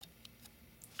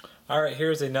Alright,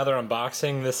 here's another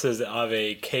unboxing. This is of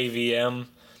a KVM.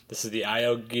 This is the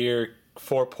IOGEAR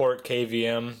 4-port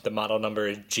KVM. The model number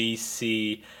is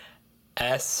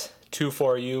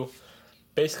GCS24U.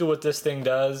 Basically what this thing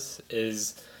does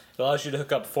is it allows you to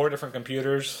hook up 4 different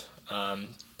computers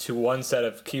to one set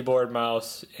of keyboard,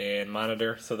 mouse, and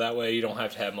monitor. So that way you don't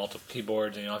have to have multiple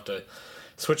keyboards and you don't have to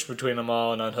switch between them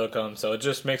all and unhook them. So it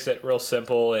just makes it real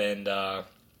simple, and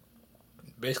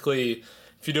basically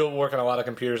if you do work on a lot of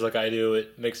computers like I do,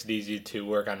 it makes it easy to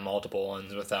work on multiple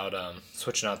ones without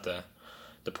switching out the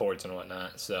ports and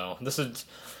whatnot. So this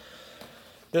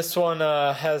one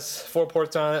has 4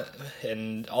 ports on it,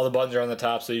 and all the buttons are on the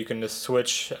top, so you can just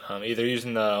switch either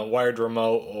using the wired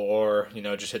remote or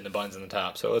just hitting the buttons on the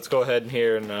top. So let's go ahead in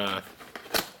here and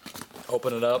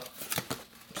open it up.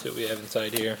 See what we have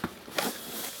inside here.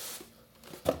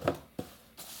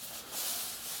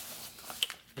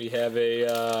 We have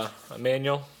a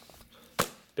manual,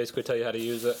 basically tell you how to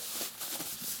use it,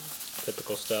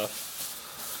 typical stuff.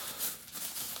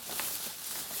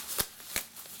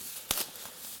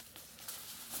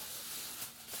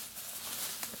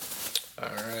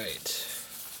 Alright,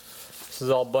 this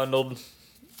is all bundled,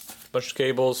 bunch of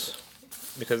cables,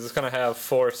 because it's going to have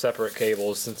 4 separate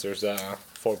cables since there's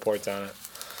 4 ports on it.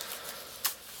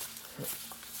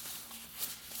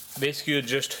 Basically you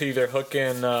just either hook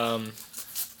in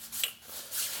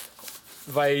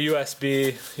via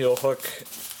USB, you'll hook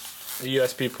the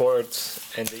USB ports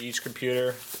into each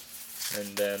computer,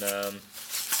 and then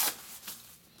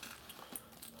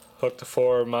hook the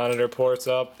 4 monitor ports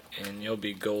up, and you'll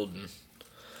be golden.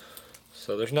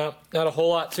 So there's not a whole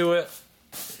lot to it.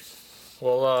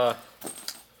 We'll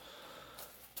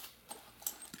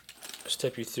just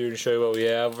step you through and show you what we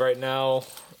have right now.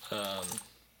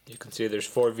 You can see there's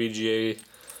 4 VGA,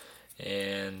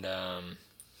 and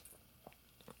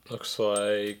looks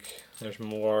like there's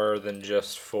more than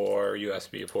just 4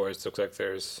 USB ports. Looks like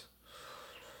there's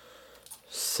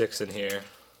 6 in here,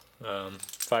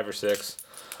 5 or 6.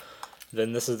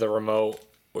 Then this is the remote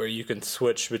where you can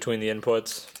switch between the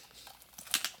inputs.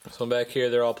 So back here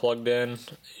they're all plugged in.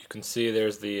 You can see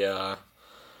there's the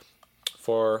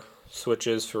 4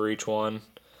 switches for each one.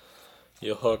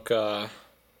 You'll hook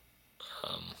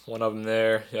one of them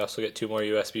there. You also get 2 more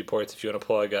USB ports if you want to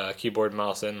plug keyboard and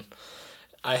mouse in.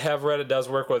 I have read it does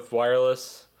work with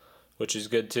wireless, which is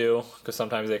good too, because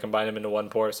sometimes they combine them into one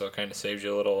port, so it kind of saves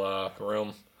you a little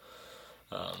room.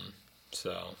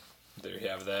 So there you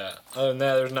have that. Other than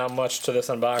that, there's not much to this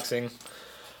unboxing.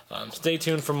 Stay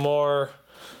tuned for more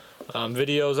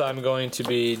videos. I'm going to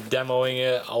be demoing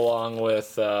it along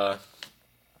with kind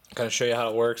of show you how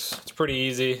it works. It's pretty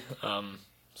easy,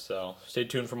 so stay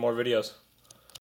tuned for more videos.